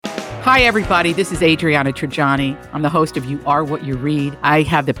Hi, everybody. This is Adriana Trajani. I'm the host of You Are What You Read. I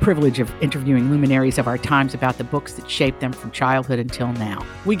have the privilege of interviewing luminaries of our times about the books that shaped them from childhood until now.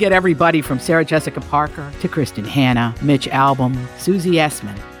 We get everybody from Sarah Jessica Parker to Kristen Hanna, Mitch Albom, Susie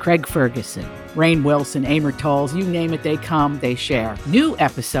Essman, Craig Ferguson, Rainn Wilson, Amor Tolls, you name it, they come, they share. New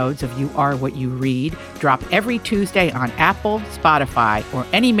episodes of You Are What You Read drop every Tuesday on Apple, Spotify, or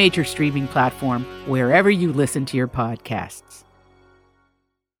any major streaming platform wherever you listen to your podcasts.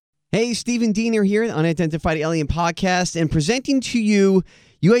 Hey, Stephen Diener here, the Unidentified Alien Podcast, and presenting to you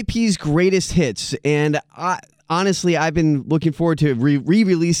UAP's greatest hits. And honestly, I've been looking forward to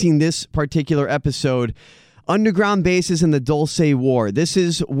re-releasing this particular episode, Underground Bases in the Dulce War. This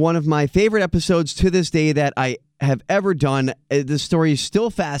is one of my favorite episodes to this day that I have ever done. The story still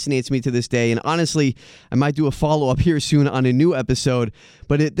fascinates me to this day, and honestly, I might do a follow-up here soon on a new episode.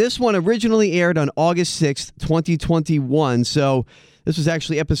 But this one originally aired on August 6th, 2021, so this was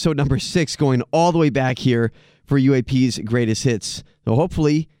actually episode number 6, going all the way back here for UAP's greatest hits. So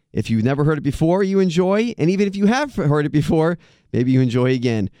hopefully, if you've never heard it before, you enjoy. And even if you have heard it before, maybe you enjoy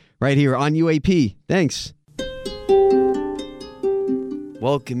again. Right here on UAP. Thanks.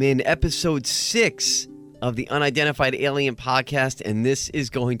 Welcome in episode 6 of the Unidentified Alien Podcast. And this is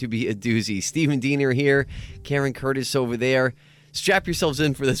going to be a doozy. Stephen Diener here. Karen Curtis over there. Strap yourselves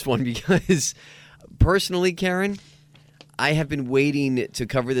in for this one because personally, Karen, I have been waiting to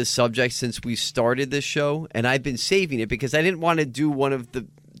cover this subject since we started this show, and I've been saving it because I didn't want to do one of the,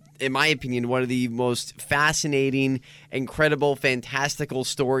 in my opinion, one of the most fascinating, incredible, fantastical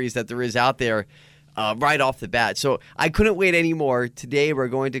stories that there is out there right off the bat. So I couldn't wait anymore. Today we're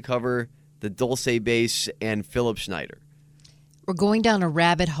going to cover the Dulce base and Philip Schneider. We're going down a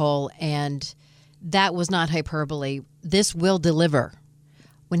rabbit hole, and that was not hyperbole. This will deliver.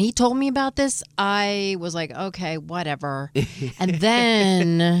 When he told me about this, I was like, okay, whatever. And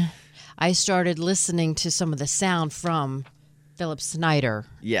then I started listening to some of the sound from Philip Schneider.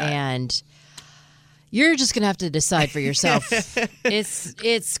 Yeah. And you're just going to have to decide for yourself.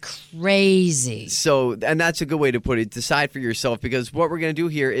 It's crazy. So, and that's a good way to put it. Decide for yourself, because what we're going to do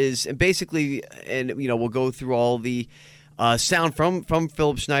here is basically, and we'll go through all the sound from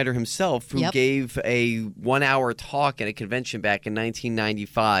Philip Schneider himself, who gave a 1-hour talk at a convention back in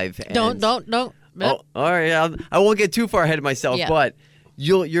 1995. And Don't. Oh, all right. I won't get too far ahead of myself, but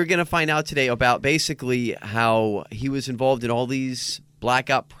you're going to find out today about basically how he was involved in all these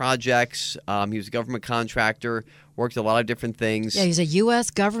blackout projects. He was a government contractor, worked a lot of different things. Yeah, he's a U.S.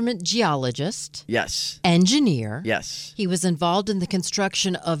 government geologist. Yes. Engineer. Yes. He was involved in the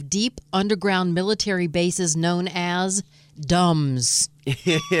construction of deep underground military bases known as DUMBs.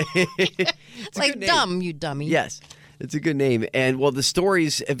 It's like dumb, you dummy. Yes. It's a good name. And, well, the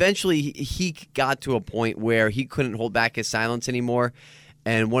stories, eventually he got to a point where he couldn't hold back his silence anymore.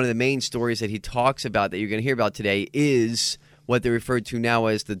 And one of the main stories that he talks about that you're going to hear about today is what they refer to now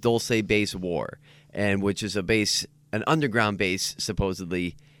as the Dulce Base War, and which is an underground base,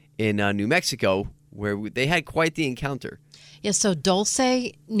 supposedly, in New Mexico, where they had quite the encounter. Yeah, so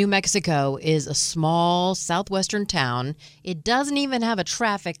Dulce, New Mexico is a small southwestern town. It doesn't even have a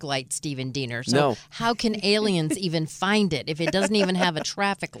traffic light, Stephen Diener. So how can aliens even find it if it doesn't even have a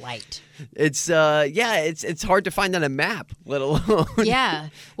traffic light? It's hard to find on a map, let alone. Yeah.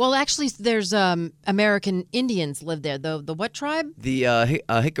 Well, actually, there's American Indians live there. The what tribe? The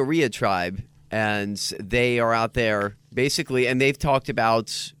Jicarilla tribe, and they are out there basically, and they've talked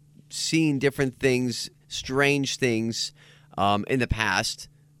about seeing different things, strange things in the past,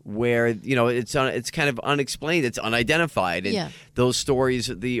 where it's kind of unexplained, it's unidentified, and those stories,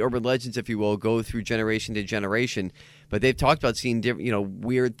 the urban legends, if you will, go through generation to generation. But they've talked about seeing different,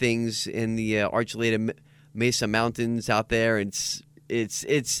 weird things in the Archuleta Mesa Mountains out there. And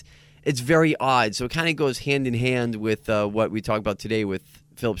it's very odd. So it kind of goes hand in hand with what we talk about today with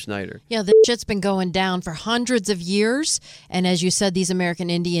Philip Schneider. Yeah, this shit's been going down for hundreds of years. And as you said, these American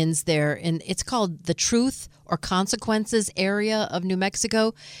Indians there, and it's called the Truth or Consequences area of New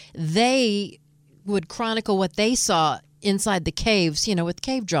Mexico. They would chronicle what they saw inside the caves, with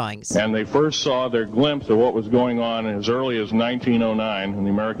cave drawings. And they first saw their glimpse of what was going on as early as 1909 in the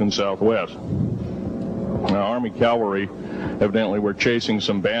American Southwest. Now, Army cavalry evidently were chasing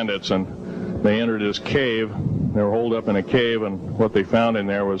some bandits, and they entered this cave. They were holed up in a cave, and what they found in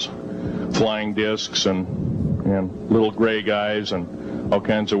there was flying discs and little gray guys and all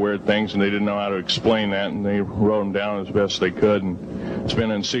kinds of weird things, and they didn't know how to explain that, and they wrote them down as best they could, and it's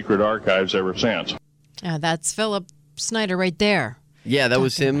been in secret archives ever since. That's Philip Schneider right there. Yeah, that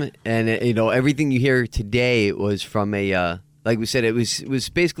was him. And, everything you hear today was from like we said, it was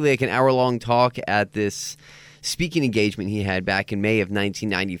basically like an hour-long talk at this speaking engagement he had back in May of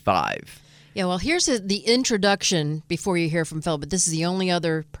 1995. Yeah, well, here's the introduction before you hear from Phil, but this is the only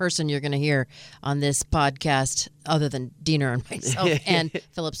other person you're going to hear on this podcast other than Diener and myself and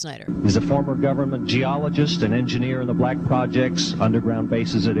Philip Snyder. He's a former government geologist and engineer in the Black Project's underground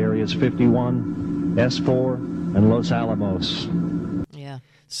bases at Areas 51, S4, and Los Alamos. Yeah.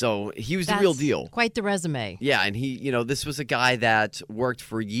 So he was the real deal. Quite the resume. Yeah, and he, this was a guy that worked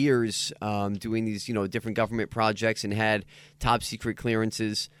for years doing these, different government projects and had top secret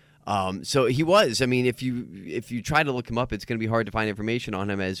clearances. So he was. I mean, if you try to look him up, it's going to be hard to find information on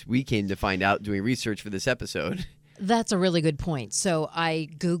him, as we came to find out doing research for this episode. That's a really good point. So I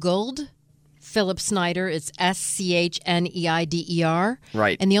Googled Philip Snyder. It's Schneider.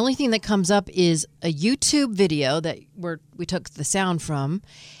 Right. And the only thing that comes up is a YouTube video that we took the sound from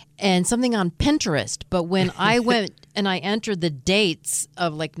and something on Pinterest. But when I went and I entered the dates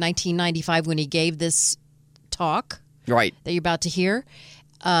of like 1995 when he gave this talk right. that you're about to hear,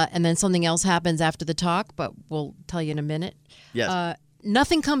 and then something else happens after the talk, but we'll tell you in a minute. Yes.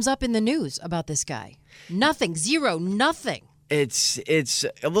 Nothing comes up in the news about this guy. Nothing. Zero. Nothing. It's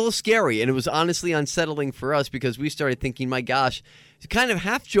a little scary, and it was honestly unsettling for us because we started thinking, my gosh, kind of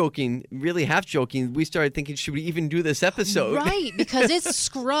really half joking, we started thinking, should we even do this episode? Right, because it's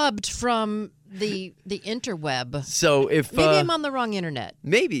scrubbed from the interweb. So if maybe I'm on the wrong internet.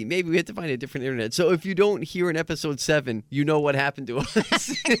 Maybe we have to find a different internet. So if you don't hear in episode 7, you know what happened to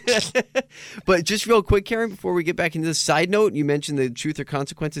us. But just real quick, Karen, before we get back into this, side note, you mentioned the Truth or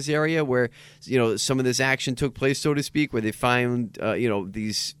Consequences area where some of this action took place, so to speak, where they found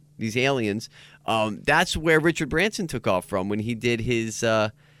these aliens. That's where Richard Branson took off from when he did his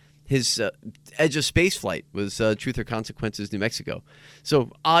Edge of Space flight, was Truth or Consequences, New Mexico.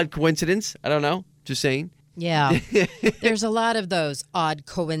 So odd coincidence. I don't know. Just saying. Yeah. There's a lot of those odd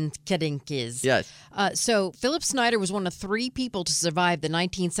coincidences. Yes. So Philip Snyder was one of 3 people to survive the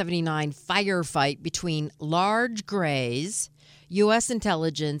 1979 firefight between large grays, U.S.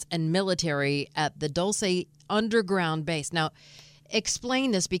 intelligence, and military at the Dulce underground base. Now,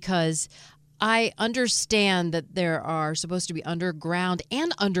 explain this because I understand that there are supposed to be underground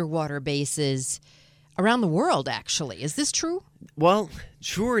and underwater bases around the world, actually. Is this true? Well,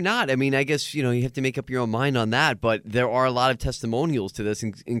 true or not. I mean, I guess, you have to make up your own mind on that, but there are a lot of testimonials to this,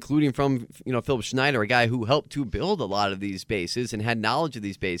 including from, Philip Schneider, a guy who helped to build a lot of these bases and had knowledge of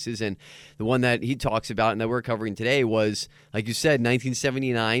these bases. And the one that he talks about and that we're covering today was, like you said,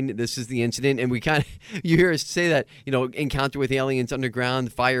 1979. This is the incident. And we you hear us say that, encounter with aliens underground,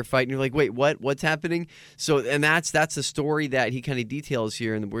 firefight, and you're like, wait, what? What's happening? So, and that's the story that he kind of details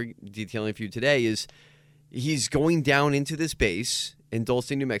here, and we're detailing for you today is he's going down into this base in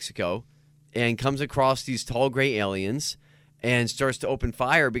Dulce, New Mexico, and comes across these tall gray aliens and starts to open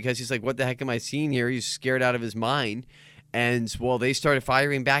fire because he's like, what the heck am I seeing here? He's scared out of his mind. And, well, they started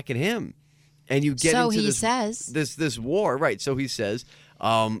firing back at him. And you get into this war. Right, so he says,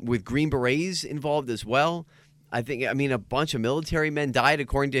 with Green Berets involved as well. A bunch of military men died,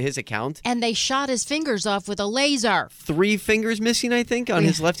 according to his account. And they shot his fingers off with a laser. 3 fingers missing, I think, on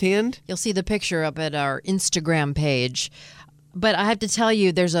his left hand. You'll see the picture up at our Instagram page. But I have to tell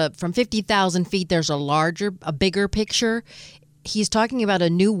you, from 50,000 feet, there's a bigger picture. He's talking about a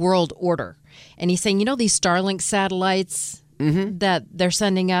new world order. And he's saying, these Starlink satellites that they're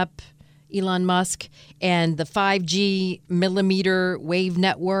sending up, Elon Musk, and the 5G millimeter wave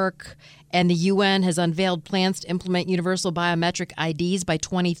network, and the UN has unveiled plans to implement universal biometric IDs by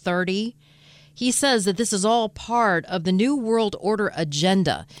 2030. He says that this is all part of the New World Order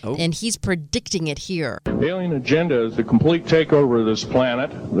agenda, and he's predicting it here. The alien agenda is the complete takeover of this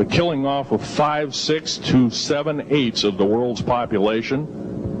planet, the killing off of 5/6 to 7/8 of the world's population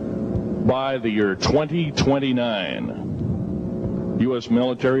by the year 2029. U.S.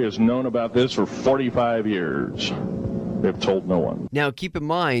 military has known about this for 45 years. They've told no one. Now, keep in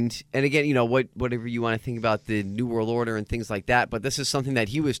mind, and again, whatever you want to think about the New World Order and things like that, but this is something that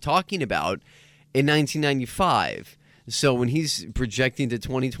he was talking about in 1995. So when he's projecting to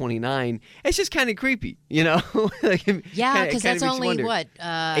 2029, it's just kind of creepy, Yeah, because that's only,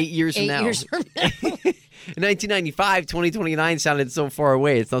 8 years from 8 now. years from now. In 1995, 2029 sounded so far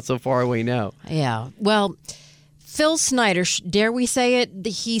away. It's not so far away now. Yeah, well, Phil Snyder, dare we say it,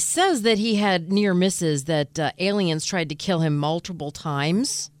 he says that he had near misses, that aliens tried to kill him multiple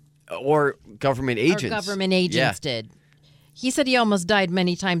times. Or government agents. Did. He said he almost died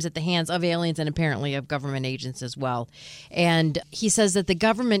many times at the hands of aliens and apparently of government agents as well. And he says that the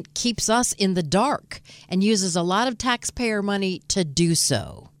government keeps us in the dark and uses a lot of taxpayer money to do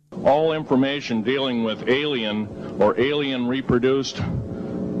so. All information dealing with alien or alien reproduced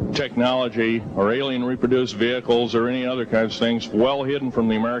technology or alien reproduced vehicles or any other kinds of things well hidden from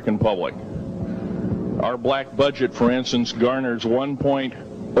the American public. Our black budget, for instance, garners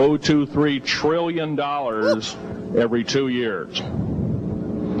 $1.023 trillion every 2 years.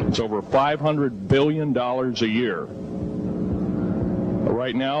 It's over $500 billion a year.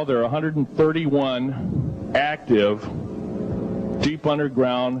 Right now, there are 131 active deep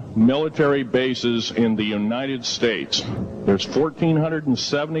underground military bases in the United States. There's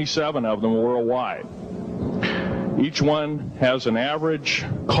 1,477 of them worldwide. Each one has an average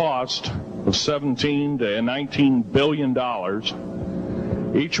cost of $17 to $19 billion.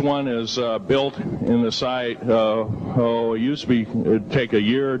 Each one is built in the site. It used to be it'd take a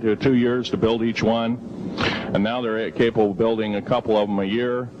year to 2 years to build each one, and now they're capable of building a couple of them a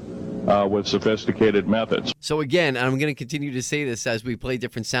year with sophisticated methods. So again, I'm going to continue to say this as we play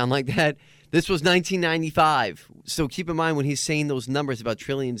different sound like that. This was 1995. So keep in mind when he's saying those numbers about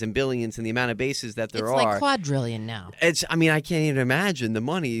trillions and billions and the amount of bases that there are. It's like quadrillion now. I can't even imagine the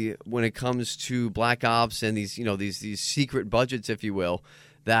money when it comes to black ops and these, these secret budgets, if you will,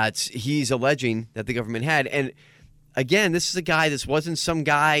 that he's alleging that the government had. And again, this is a guy, this wasn't some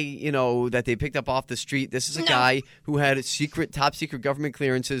guy, that they picked up off the street. This is a guy who had top secret government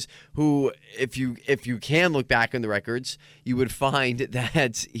clearances who, if you can look back in the records, you would find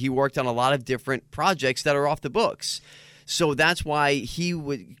that he worked on a lot of different projects that are off the books. So that's why he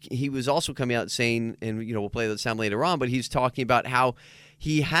was also coming out saying, and we'll play that sound later on, but he's talking about how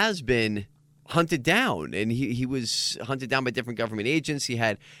he has been hunted down, and he was hunted down by different government agents. He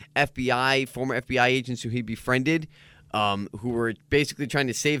had former FBI agents who he befriended, who were basically trying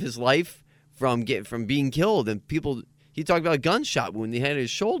to save his life from being killed. And he talked about a gunshot wound he had in his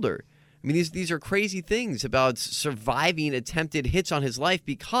shoulder. I mean, these are crazy things about surviving attempted hits on his life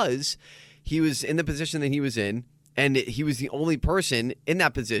because he was in the position that he was in, and he was the only person in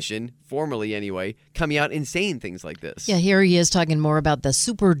that position, formerly anyway, coming out and saying things like this. Yeah, here he is talking more about the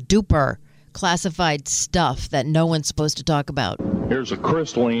super duper classified stuff that no one's supposed to talk about. Here's a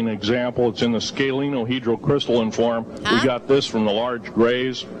crystalline example. It's in the scalenohedral crystalline form. Huh? We got this from the large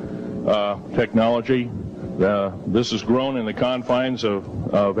grays technology. This is grown in the confines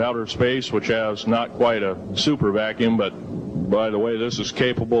of outer space, which has not quite a super vacuum, but by the way, this is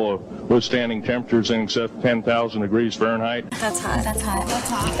capable of withstanding temperatures in excess of 10,000 degrees Fahrenheit. That's hot. That's hot. That's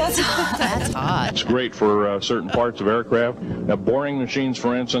hot. That's hot. That's hot. It's great for certain parts of aircraft. Now, boring machines,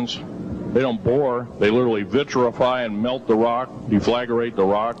 for instance, they don't bore. They literally vitrify and melt the rock, deflagrate the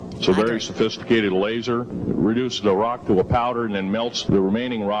rock. It's a very sophisticated laser. It reduces the rock to a powder and then melts the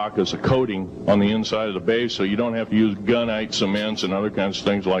remaining rock as a coating on the inside of the base, so you don't have to use gunite cements and other kinds of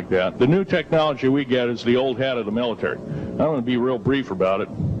things like that. The new technology we get is the old hat of the military. I'm going to be real brief about it.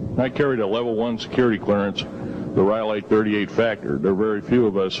 I carried a level 1 security clearance, the Rhyolite 38 factor. There are very few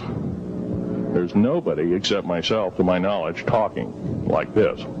of us. There's nobody except myself, to my knowledge, talking like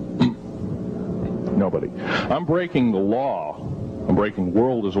this. Nobody. I'm breaking the law. I'm breaking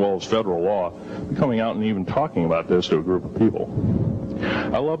world as well as federal law. I'm coming out and even talking about this to a group of people.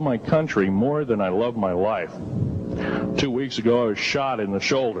 I love my country more than I love my life. 2 weeks ago, I was shot in the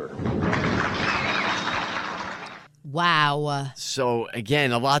shoulder. Wow. So,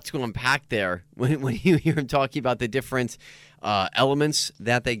 again, a lot to unpack there when you hear him talking about the different elements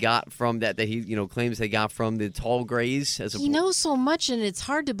that they got from that he claims they got from the tall grays. He knows so much, and it's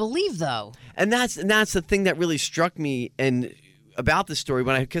hard to believe, though. And that's the thing that really struck me and about the story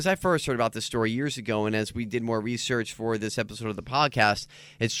because I first heard about this story years ago, and as we did more research for this episode of the podcast,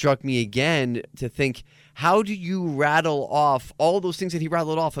 it struck me again to think, how do you rattle off all those things that he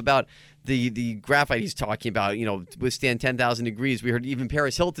rattled off about the graphite he's talking about, withstand 10,000 degrees. We heard even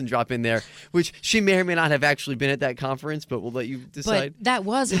Paris Hilton drop in there, which she may or may not have actually been at that conference, but we'll let you decide. But that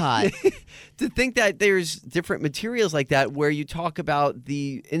was hot. To think that there's different materials like that where you talk about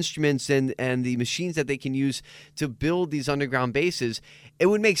the instruments and the machines that they can use to build these underground bases, it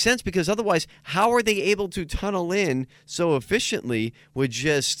would make sense because otherwise, how are they able to tunnel in so efficiently with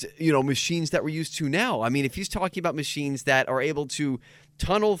just, machines that we're used to now? I mean, if he's talking about machines that are able to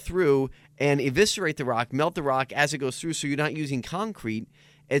tunnel through and eviscerate the rock, melt the rock as it goes through, so you're not using concrete.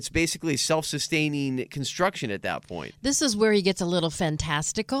 It's basically self-sustaining construction at that point. This is where he gets a little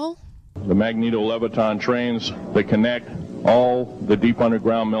fantastical. The magneto-leviton trains that connect all the deep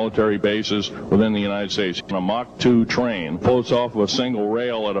underground military bases within the United States. A Mach 2 train floats off of a single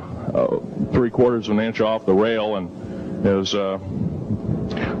rail at 3/4 of an inch off the rail and is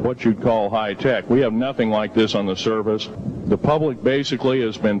what you'd call high-tech. We have nothing like this on the surface. The public basically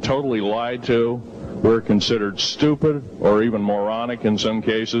has been totally lied to. We're considered stupid or even moronic in some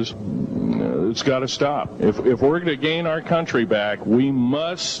cases. It's got to stop. If we're going to gain our country back, we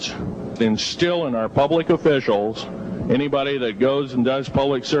must instill in our public officials, anybody that goes and does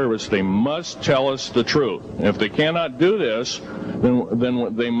public service, they must tell us the truth. If they cannot do this,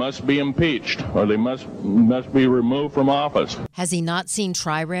 then they must be impeached, or they must be removed from office. Has he not seen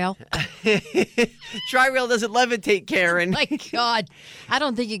Tri-Rail? Tri-Rail doesn't levitate, Karen. My God. I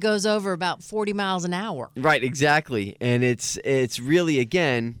don't think it goes over about 40 miles an hour. Right, exactly. And it's really,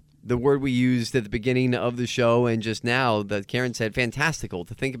 again, the word we used at the beginning of the show and just now that Karen said, fantastical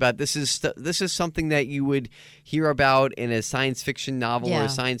to think about. This is something that you would hear about in a science fiction novel or a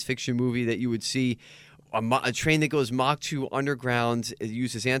science fiction movie that you would see. A train that goes Mach 2 underground, it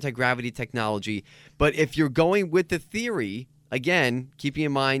uses anti-gravity technology. But if you're going with the theory, again, keeping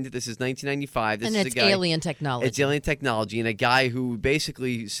in mind that this is 1995. And it's alien technology. It's alien technology, and a guy who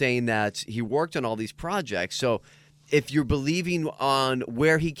basically saying that he worked on all these projects. So if you're believing on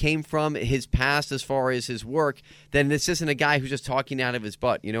where he came from, his past as far as his work, then this isn't a guy who's just talking out of his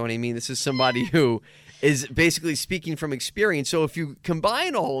butt. You know what I mean? This is somebody who is basically speaking from experience. So if you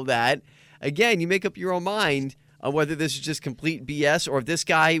combine all of that, again, you make up your own mind on whether this is just complete BS or if this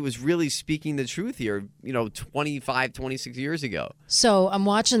guy was really speaking the truth here, 25, 26 years ago. So I'm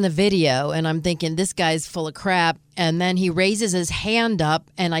watching the video and I'm thinking this guy's full of crap. And then he raises his hand up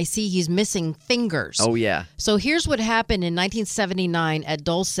and I see he's missing fingers. Oh, yeah. So here's what happened in 1979 at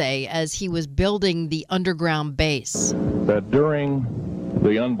Dulce as he was building the underground base. That during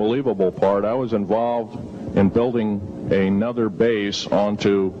the unbelievable part, I was involved in building another base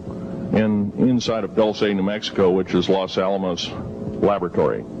inside of Dulce, New Mexico, which is Los Alamos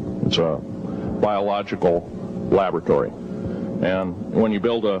Laboratory. It's a biological laboratory. And when you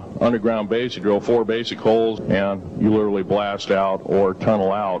build an underground base, you drill 4 basic holes, and you literally blast out or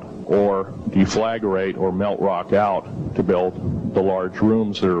tunnel out or deflagrate or melt rock out to build the large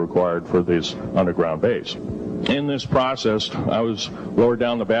rooms that are required for this underground base. In this process, I was lowered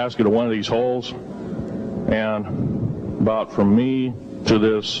down the basket of one of these holes, and about from me to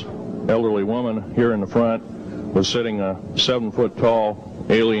this elderly woman here in the front was sitting a 7-foot-tall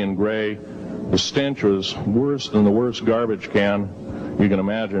alien gray. The stench was worse than the worst garbage can you can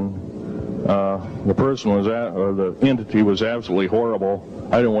imagine. The person or the entity was absolutely horrible.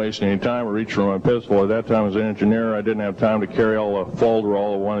 I didn't waste any time. I reached for my pistol. At that time, as an engineer, I didn't have time to carry all the folder,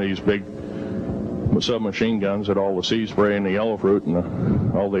 all of one of these big submachine guns that all the sea spray and the yellow fruit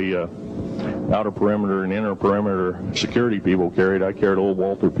and all the outer perimeter and inner perimeter security people carried. I carried a little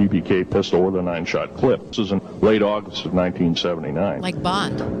Walther PPK pistol with a 9-shot clip. This is in late August of 1979. Like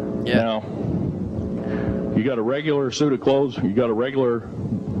Bond. Yeah. Now, you got a regular suit of clothes, you got a regular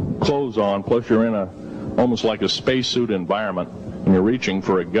clothes on, plus you're in almost like a spacesuit environment, and you're reaching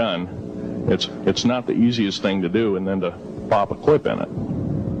for a gun. It's not the easiest thing to do, and then to pop a clip in it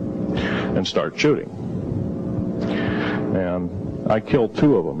and start shooting. And I killed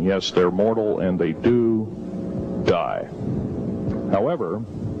 2 of them. Yes, they're mortal, and they do die. However,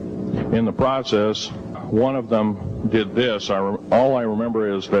 in the process, one of them did this. All I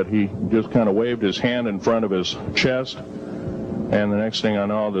remember is that he just kind of waved his hand in front of his chest, and the next thing I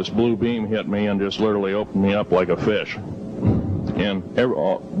know, this blue beam hit me and just literally opened me up like a fish. And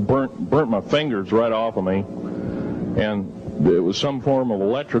burnt my fingers right off of me. And it was some form of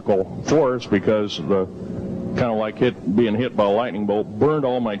electrical force because the kind of like being hit by a lightning bolt, burned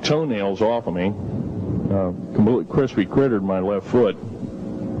all my toenails off of me, completely crispy crittered my left foot,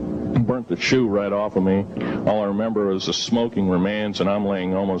 burnt the shoe right off of me. All I remember was the smoking remains, and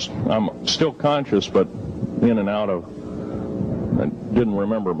I'm still conscious, but in and out of, I didn't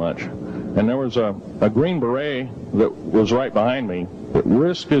remember much. And there was a Green Beret that was right behind me that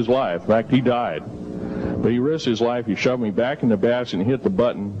risked his life. In fact, he died. But he risked his life. He shoved me back in the basket and hit the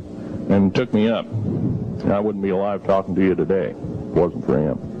button and took me up. I wouldn't be alive talking to you today if it wasn't for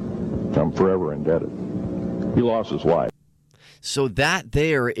him. I'm forever indebted. He lost his life. So that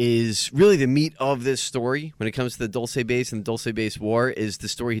there is really the meat of this story when it comes to the Dulce Base and the Dulce Base War is the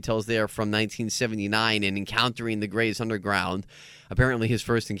story he tells there from 1979 and encountering the Greys underground. Apparently his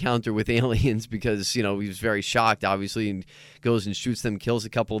first encounter with aliens because, he was very shocked, obviously, and goes and shoots them, kills a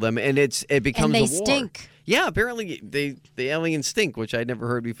couple of them, and it becomes a war. And they stink. Yeah, apparently the aliens stink, which I'd never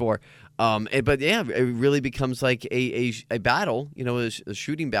heard before. But yeah, it really becomes like a battle, a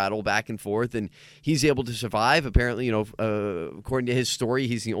shooting battle back and forth, and he's able to survive. Apparently, according to his story,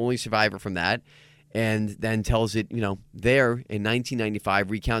 he's the only survivor from that. And then tells it, there in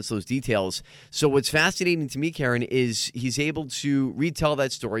 1995, recounts those details. So what's fascinating to me, Karen, is he's able to retell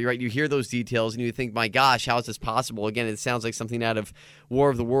that story, right? You hear those details and you think, my gosh, how is this possible? Again, it sounds like something out of War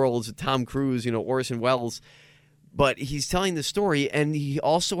of the Worlds, Tom Cruise, Orson Welles. But he's telling the story, and he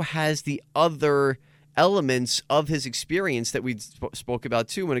also has the other elements of his experience that we spoke about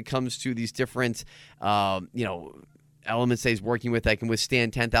too when it comes to these different, elements that he's working with that can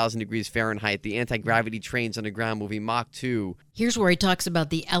withstand 10,000 degrees Fahrenheit, the anti-gravity trains underground moving Mach 2. Here's where he talks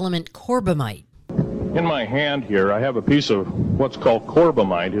about the element corbamite. In my hand here, I have a piece of what's called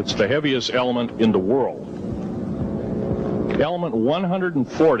corbamite. It's the heaviest element in the world. Element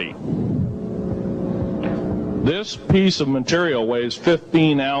 140. This piece of material weighs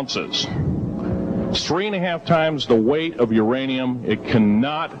 15 ounces. It's 3.5 times the weight of uranium. It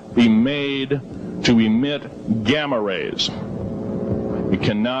cannot be made to emit gamma rays. It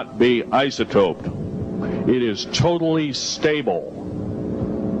cannot be isotoped. It is totally stable.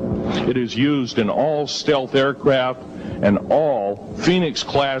 It is used in all stealth aircraft and all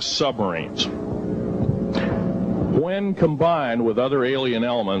Phoenix-class submarines. When combined with other alien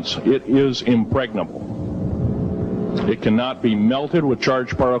elements, it is impregnable. It cannot be melted with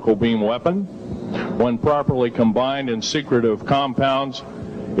charged particle beam weapon. When properly combined in secretive compounds,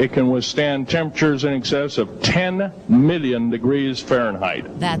 it can withstand temperatures in excess of 10 million degrees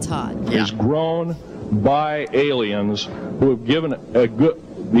Fahrenheit. That's hot. It is grown by aliens who have given a good...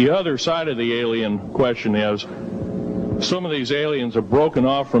 The other side of the alien question is, some of these aliens have broken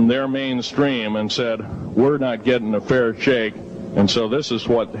off from their mainstream and said, we're not getting a fair shake, and so this is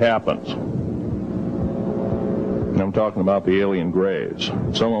what happens. And I'm talking about the alien grays.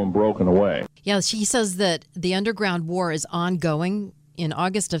 Some of them broken away. Yeah, he says that the underground war is ongoing. In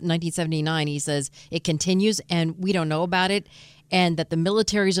August of 1979, he says it continues and we don't know about it, and that the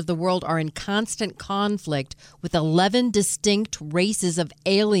militaries of the world are in constant conflict with 11 distinct races of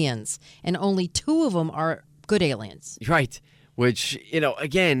aliens, and only 2 of them are good aliens. Right. Which,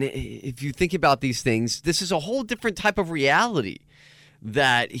 again, if you think about these things, this is a whole different type of reality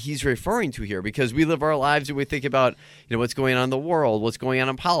that he's referring to here, because we live our lives and we think about, what's going on in the world, what's going on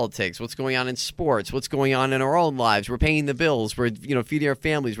in politics, what's going on in sports, what's going on in our own lives. We're paying the bills, we're, feeding our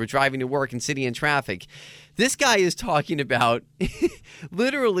families, we're driving to work and sitting in traffic. This guy is talking about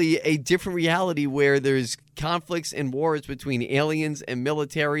literally a different reality where there's conflicts and wars between aliens and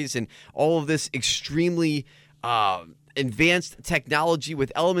militaries and all of this extremely advanced technology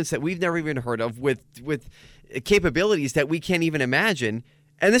with elements that we've never even heard of, with capabilities that we can't even imagine.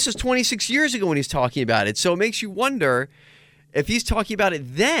 And this is 26 years ago when he's talking about it. So it makes you wonder, if he's talking about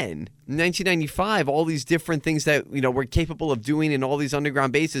it then, in 1995, all these different things that we're capable of doing in all these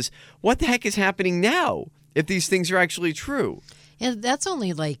underground bases, what the heck is happening now if these things are actually true? Yeah, that's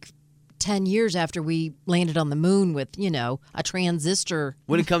only like 10 years after we landed on the moon with, a transistor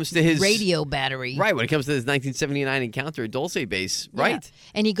when it comes to his radio battery. Right, when it comes to his 1979 encounter at Dulce base, right?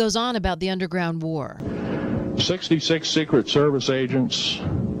 Yeah. And he goes on about the underground war. 66 Secret Service agents,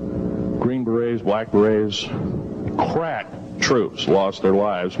 Green Berets, Black Berets, crack troops lost their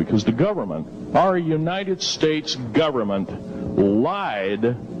lives because the government, our United States government, lied,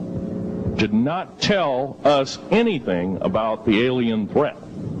 did not tell us anything about the alien threat.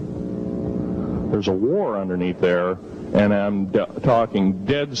 There's a war underneath there, and I'm talking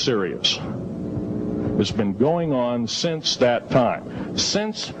dead serious. It's been going on since that time.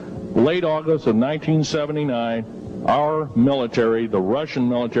 Since late August of 1979, our military, the Russian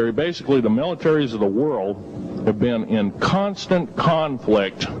military, basically the militaries of the world, have been in constant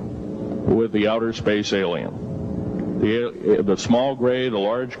conflict with the outer space alien. The small gray, the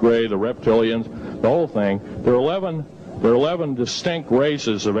large gray, the reptilians, the whole thing. There are 11 distinct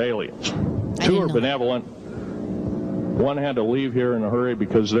races of aliens. 2 are benevolent. One had to leave here in a hurry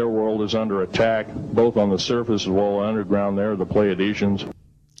because their world is under attack, both on the surface as well as underground. There, the Pleiadians.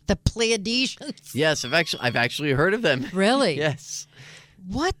 The Pleiadians? Yes, I've actually heard of them. Really? Yes.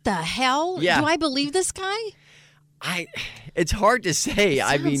 What the hell? Yeah. Do I believe this guy? It's hard to say.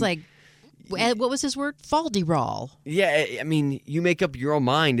 Sounds like, what was his word? Falderall. Yeah, I mean, you make up your own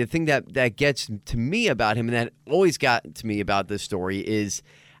mind. The thing that gets to me about him, and that always got to me about this story, is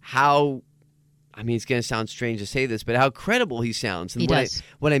how, it's going to sound strange to say this, but how credible he sounds. And he does.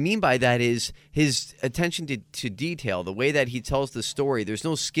 What I mean by that is his attention to detail, the way that he tells the story. There's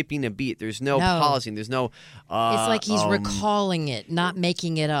no skipping a beat. There's no pausing. There's no... it's like he's recalling it, not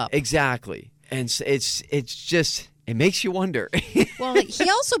making it up. Exactly. And it's just... It makes you wonder. Well, he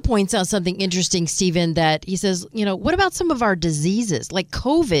also points out something interesting, Stephen, that he says, what about some of our diseases, like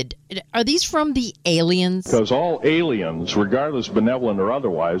COVID? Are these from the aliens? Because all aliens, regardless benevolent or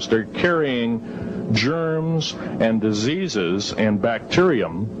otherwise, they're carrying germs and diseases and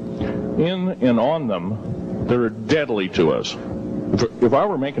bacterium in and on them that are deadly to us. If I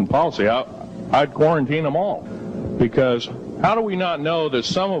were making policy, I'd quarantine them all. Because How do we not know that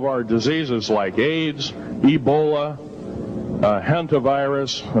some of our diseases like AIDS, Ebola,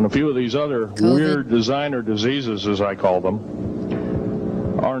 hantavirus, and a few of these other weird designer diseases, as I call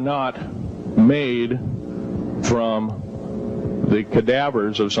them, are not made from the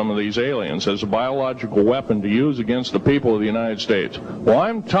cadavers of some of these aliens as a biological weapon to use against the people of the United States? Well,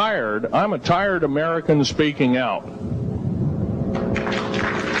 I'm tired. I'm a tired American speaking out.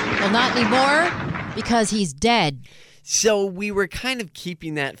 Well, not anymore, because he's dead. So we were kind of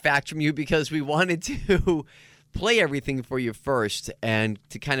keeping that fact from you because we wanted to play everything for you first and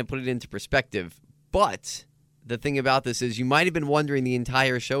to kind of put it into perspective. But the thing about this is you might have been wondering the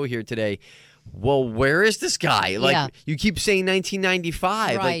entire show here today, well, where is this guy? Like, you keep saying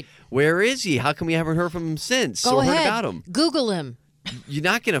 1995. Right. Like, where is he? How come we haven't heard from him since? Go ahead. Heard about him? Google him. You're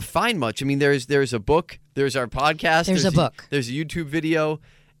not going to find much. I mean, there's a book, there's our podcast. There's a book. There's a YouTube video,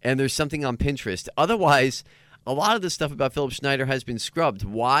 and there's something on Pinterest. Otherwise, a lot of the stuff about Philip Schneider has been scrubbed.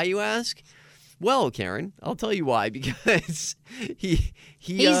 Why, you ask? Well, Karen, I'll tell you why. Because he's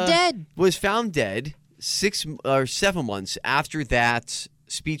dead. Was found dead 6 or 7 months after that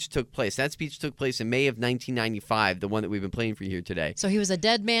speech took place. That speech took place in May of 1995, the one that we've been playing for you here today. So he was a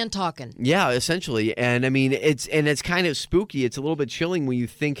dead man talking. Yeah, essentially. And I mean, it's kind of spooky. It's a little bit chilling when you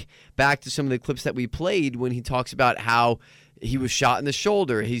think back to some of the clips that we played when he talks about how he was shot in the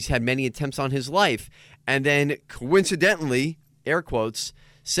shoulder. He's had many attempts on his life. And then coincidentally, air quotes,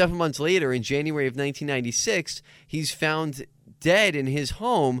 7 months later in January of 1996, he's found dead in his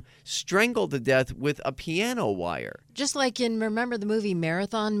home, strangled to death with a piano wire. Just like remember the movie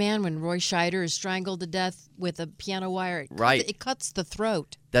Marathon Man when Roy Scheider is strangled to death with a piano wire? Right. It cuts the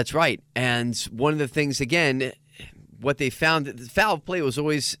throat. That's right. And one of the things, again, what they found, the foul play was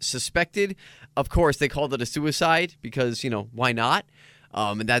always suspected. Of course, they called it a suicide because, why not?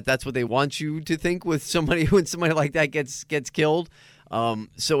 And that's what they want you to think with somebody when somebody like that gets killed.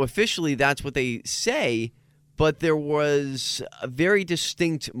 So officially, that's what they say. But there was very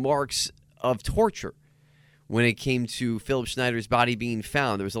distinct marks of torture when it came to Philip Schneider's body being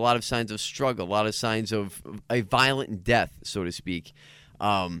found. There was a lot of signs of struggle, a lot of signs of a violent death, so to speak.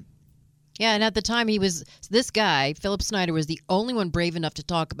 Yeah, and at the time this guy, Philip Schneider, was the only one brave enough to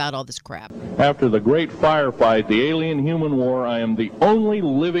talk about all this crap. After the great firefight, the alien-human war, I am the only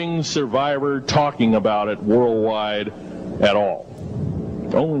living survivor talking about it worldwide at all.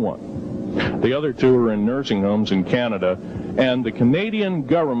 Only one. The other two are in nursing homes in Canada, and the Canadian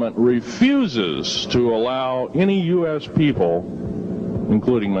government refuses to allow any U.S. people,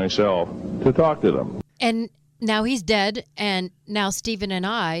 including myself, to talk to them. And now he's dead, and now Stephen and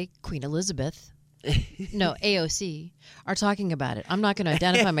I, Queen Elizabeth, no, AOC, are talking about it. I'm not going to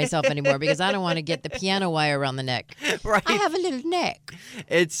identify myself anymore because I don't want to get the piano wire around the neck. Right. I have a little neck.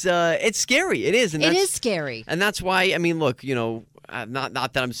 It's scary. It is. And it is scary. And that's why, I mean, look,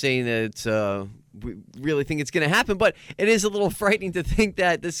 not that I'm saying that we really think it's going to happen, but it is a little frightening to think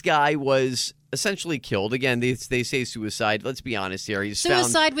that this guy was essentially killed. Again, they say suicide. Let's be honest here. He's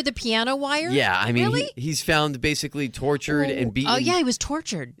suicide with a piano wire? Yeah, I mean, really? He's found basically tortured and beaten. Oh, yeah, he was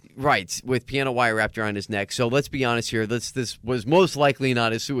tortured. Right, with piano wire wrapped around his neck. So let's be honest here. This was most likely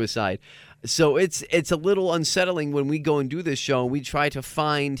not a suicide. So it's a little unsettling when we go and do this show and we try to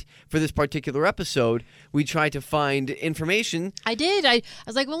find, for this particular episode, we try to find information. I did. I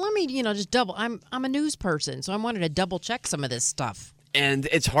was like, well, let me, just double. I'm a news person, so I wanted to double check some of this stuff. And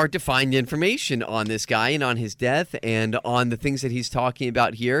it's hard to find information on this guy and on his death and on the things that he's talking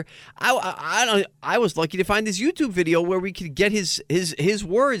about here. I was lucky to find this YouTube video where we could get his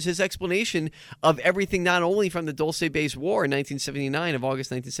words, his explanation of everything, not only from the Dulce Base War in 1979, of August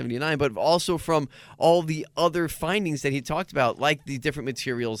 1979, but also from all the other findings that he talked about, like the different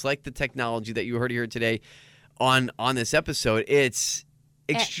materials, like the technology that you heard here today on this episode. It's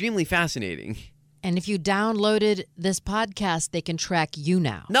extremely fascinating. And if you downloaded this podcast, they can track you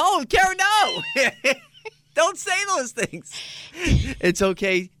now. No, Karen, no! Don't say those things. It's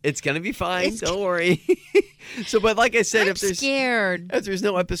okay. It's going to be fine. Don't worry. But like I said, I'm scared. If there's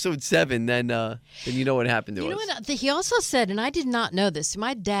no episode 7, then you know what happened to us. You know what? He also said, and I did not know this,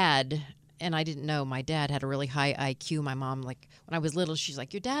 my dad, and I didn't know, my dad had a really high IQ. My mom, when I was little, she's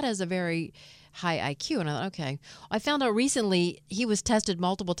like, your dad has a very high IQ. And I thought, okay. I found out recently he was tested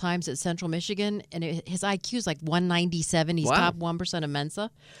multiple times at Central Michigan, and his IQ is like 197. He's top 1% of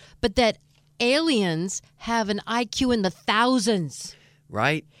Mensa. But that aliens have an IQ in the thousands.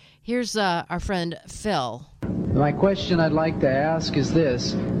 Right. Here's our friend Phil. My question I'd like to ask is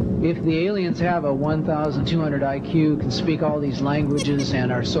this. If the aliens have a 1,200 IQ, can speak all these languages,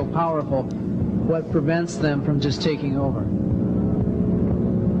 and are so powerful, what prevents them from just taking over?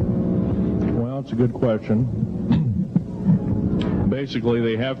 Well, it's a good question. basically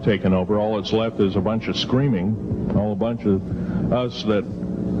they have taken over. All that's left is a bunch of screaming, a bunch of us that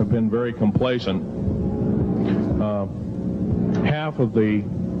have been very complacent. Half of the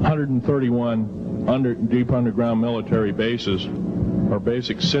 131 deep underground military bases are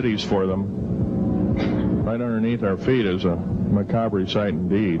basic cities for them. Right underneath our feet is a macabre sight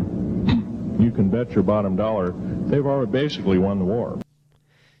indeed. You can bet your bottom dollar they've already basically won the war.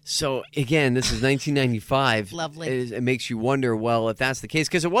 So, again, this is 1995. Lovely. It makes you wonder, well, if that's the case,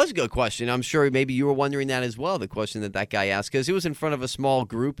 because it was a good question. I'm sure maybe you were wondering that as well, the question that guy asked, because it was in front of a small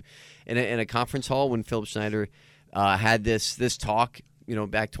group in a conference hall when Philip Schneider had this talk,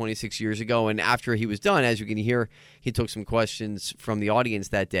 back 26 years ago. And after he was done, as you can hear, he took some questions from the audience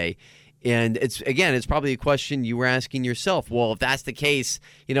that day. And it's probably a question you were asking yourself. Well, if that's the case,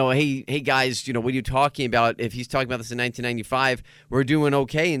 hey guys, what are you talking about? If he's talking about this in 1995, we're doing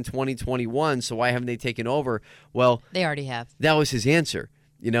okay in 2021. So why haven't they taken over? Well, they already have. That was his answer,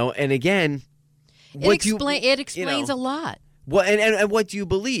 And again, it explains a lot. Well, and what do you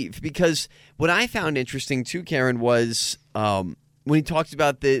believe? Because what I found interesting too, Karen, was when he talked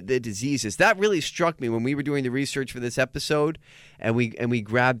about the diseases. That really struck me when we were doing the research for this episode, and we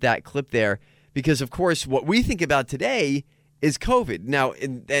grabbed that clip there, because of course what we think about today is COVID. Now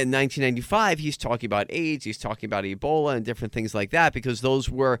in 1995, he's talking about AIDS, he's talking about Ebola and different things like that, because those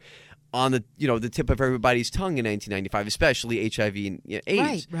were on the the tip of everybody's tongue in 1995, especially HIV and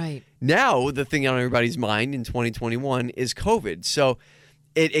AIDS. Right. Now the thing on everybody's mind in 2021 is COVID. So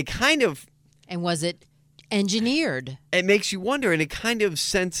it kind of, and was it engineered? It makes you wonder, and it kind of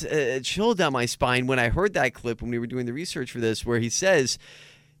sent a chill down my spine when I heard that clip when we were doing the research for this, where he says,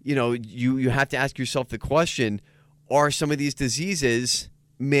 you have to ask yourself the question, are some of these diseases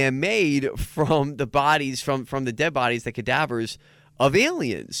man-made from the bodies, from the dead bodies, the cadavers of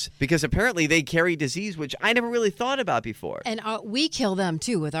aliens? Because apparently they carry disease, which I never really thought about before. And we kill them,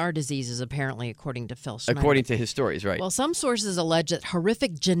 too, with our diseases, apparently, according to Phil Schneider. According to his stories, right. Well, some sources allege that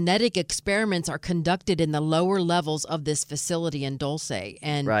horrific genetic experiments are conducted in the lower levels of this facility in Dulce,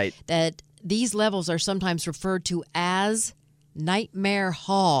 and that these levels are sometimes referred to as Nightmare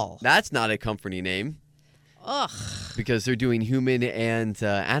Hall. That's not a comforting name. Ugh. Because they're doing human and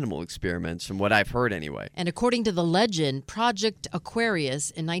animal experiments, from what I've heard anyway. And according to the legend, Project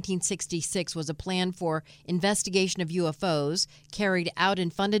Aquarius in 1966 was a plan for investigation of UFOs carried out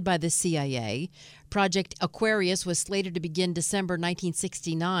and funded by the CIA. Project Aquarius was slated to begin December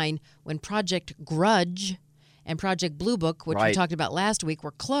 1969 when Project Grudge and Project Blue Book, which we talked about last week,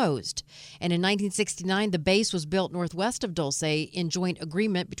 were closed. And in 1969, the base was built northwest of Dulce in joint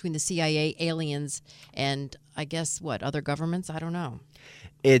agreement between the CIA, aliens, and I guess, other governments? I don't know.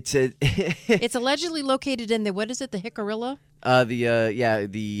 It's allegedly located in the Jicarilla?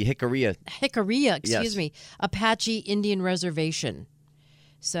 The Jicarilla. Jicarilla, excuse me, Apache Indian Reservation.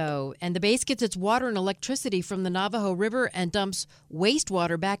 So, and the base gets its water and electricity from the Navajo River and dumps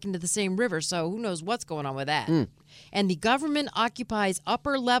wastewater back into the same river. So who knows what's going on with that. And the government occupies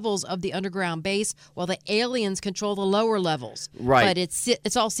upper levels of the underground base while the aliens control the lower levels. Right. But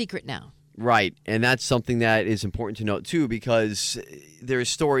it's all secret now. Right. And that's something that is important to note, too, because there's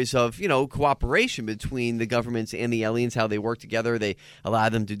stories of, cooperation between the governments and the aliens, how they work together. They allow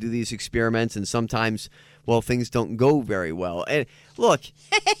them to do these experiments, and sometimes, things don't go very well. And look.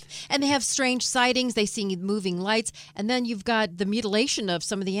 And they have strange sightings. They see moving lights. And then you've got the mutilation of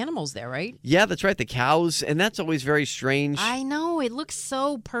some of the animals there, right? Yeah, that's right. The cows. And that's always very strange. I know. It looks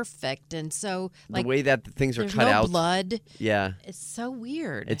so perfect. And so, the way that the things are cut out. There's no blood. Yeah. It's so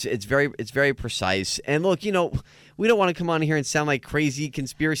weird. It's very precise. And look, we don't want to come on here and sound like crazy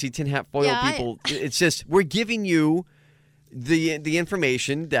conspiracy tin hat foil people. It's just, we're giving you the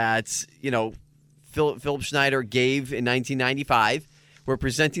information that, Philip Schneider gave in 1995. We're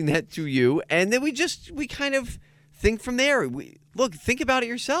presenting that to you, and then we kind of think from there. Think about it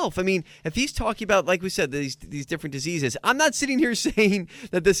yourself. I mean, if he's talking about, like we said, these different diseases, I'm not sitting here saying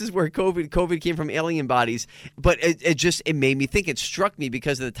that this is where COVID came from, alien bodies, but it made me think. It struck me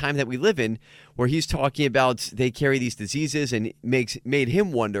because of the time that we live in, where he's talking about they carry these diseases, and made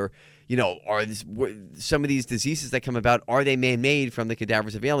him wonder, are some of these diseases that come about, are they man-made from the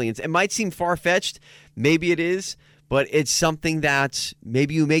cadavers of aliens? It might seem far-fetched. Maybe it is. But it's something that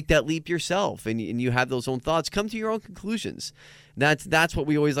maybe you make that leap yourself, and you have those own thoughts. Come to your own conclusions. That's what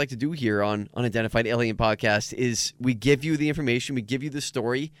we always like to do here on Unidentified Alien Podcast, is we give you the information, we give you the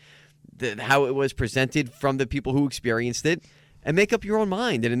story, how it was presented from the people who experienced it, and make up your own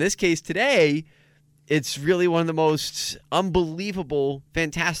mind. And in this case today, it's really one of the most unbelievable,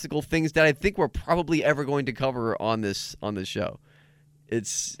 fantastical things that I think we're probably ever going to cover on this show.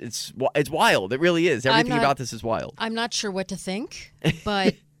 It's wild. It really is. Everything about this is wild. I'm not sure what to think,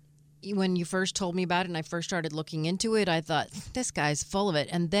 but when you first told me about it and I first started looking into it, I thought, this guy's full of it.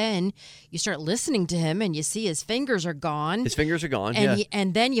 And then you start listening to him and you see his fingers are gone. His fingers are gone, and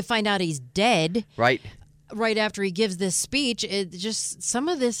and then you find out he's dead. Right. Right after he gives this speech. It just, some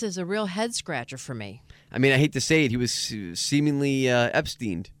of this is a real head scratcher for me. I mean, I hate to say it, he was seemingly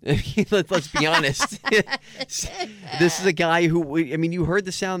Epsteined. Let's be honest. This is a guy who, I mean, you heard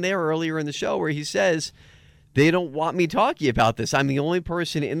the sound there earlier in the show where he says, they don't want me talking about this. I'm the only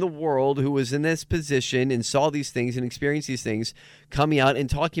person in the world who was in this position and saw these things and experienced these things coming out and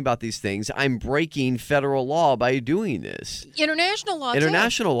talking about these things. I'm breaking federal law by doing this. International law,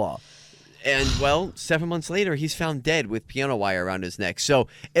 International law. And, well, 7 months later, he's found dead with piano wire around his neck. So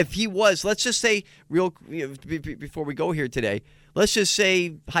if he was, let's just say, before we go here today, let's just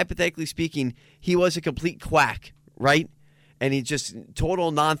say, hypothetically speaking, he was a complete quack, right? And he just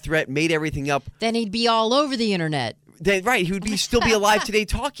total non-threat, made everything up. Then he'd be all over the internet. Right, he would still be alive today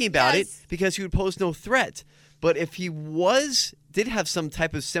talking about it because he would pose no threat. But if he did have some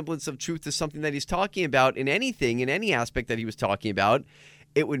type of semblance of truth to something that he's talking about in anything, in any aspect that he was talking about,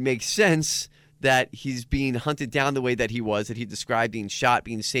 it would make sense that he's being hunted down the way that he described, being shot,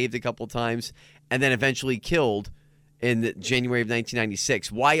 being saved a couple times, and then eventually killed in January of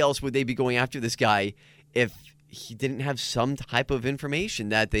 1996. Why else would they be going after this guy if he didn't have some type of information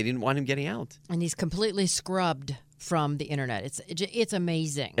that they didn't want him getting out? And he's completely scrubbed from the internet. It's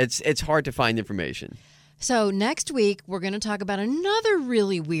amazing. It's hard to find information. So next week, we're going to talk about another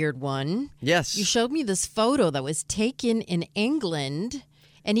really weird one. Yes. You showed me this photo that was taken in England.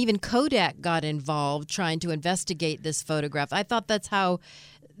 And even Kodak got involved trying to investigate this photograph. I thought that's how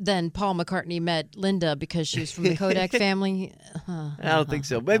then Paul McCartney met Linda, because she was from the Kodak family. I don't think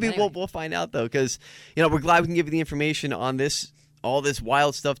so. Maybe we'll find out, though, because we're glad we can give you the information on all this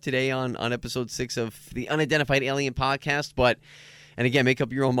wild stuff today on episode 6 of the Unidentified Alien Podcast. And again, make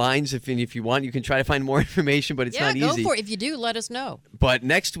up your own minds. If you want, you can try to find more information, but it's not easy. Yeah, go for it. If you do, let us know. But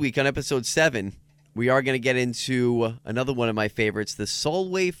next week on episode 7... we are going to get into another one of my favorites, the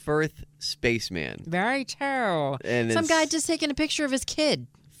Solway Firth Spaceman. Very true. And some guy just taking a picture of his kid.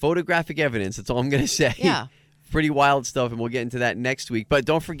 Photographic evidence, that's all I'm going to say. Yeah. Pretty wild stuff, and we'll get into that next week. But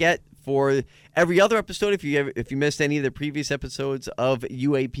don't forget, for every other episode, if you missed any of the previous episodes of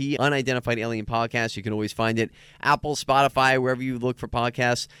UAP, Unidentified Alien Podcast, you can always find it Apple, Spotify, wherever you look for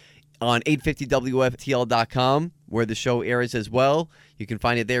podcasts, on 850WFTL.com, where the show airs as well. You can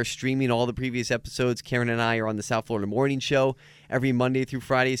find it there streaming all the previous episodes. Karen and I are on the South Florida Morning Show every Monday through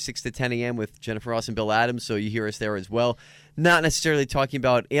Friday, 6 to 10 a.m. with Jennifer Ross and Bill Adams, so you hear us there as well. Not necessarily talking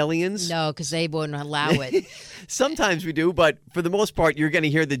about aliens. No, because they wouldn't allow it. Sometimes we do, but for the most part, you're going to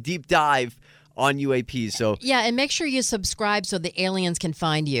hear the deep dive on UAPs. So yeah, and make sure you subscribe so the aliens can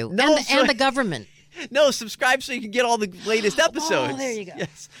find you. And the government. No, subscribe so you can get all the latest episodes. Oh, there you go.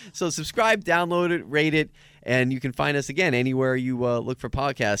 Yes. So subscribe, download it, rate it, and you can find us again anywhere you look for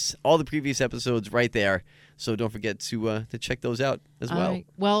podcasts. All the previous episodes right there. So don't forget to check those out as well. Right.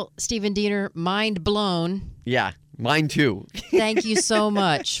 Well, Stephen Diener, mind blown. Yeah, mine too. Thank you so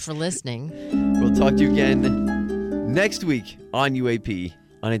much for listening. We'll talk to you again next week on UAP.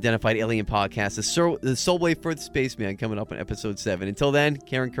 Unidentified Alien Podcast, the Solway Firth Spaceman, coming up on episode 7. Until then,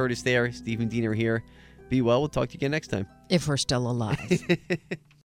 Karen Curtis there, Stephen Diener here. Be well. We'll talk to you again next time. If we're still alive.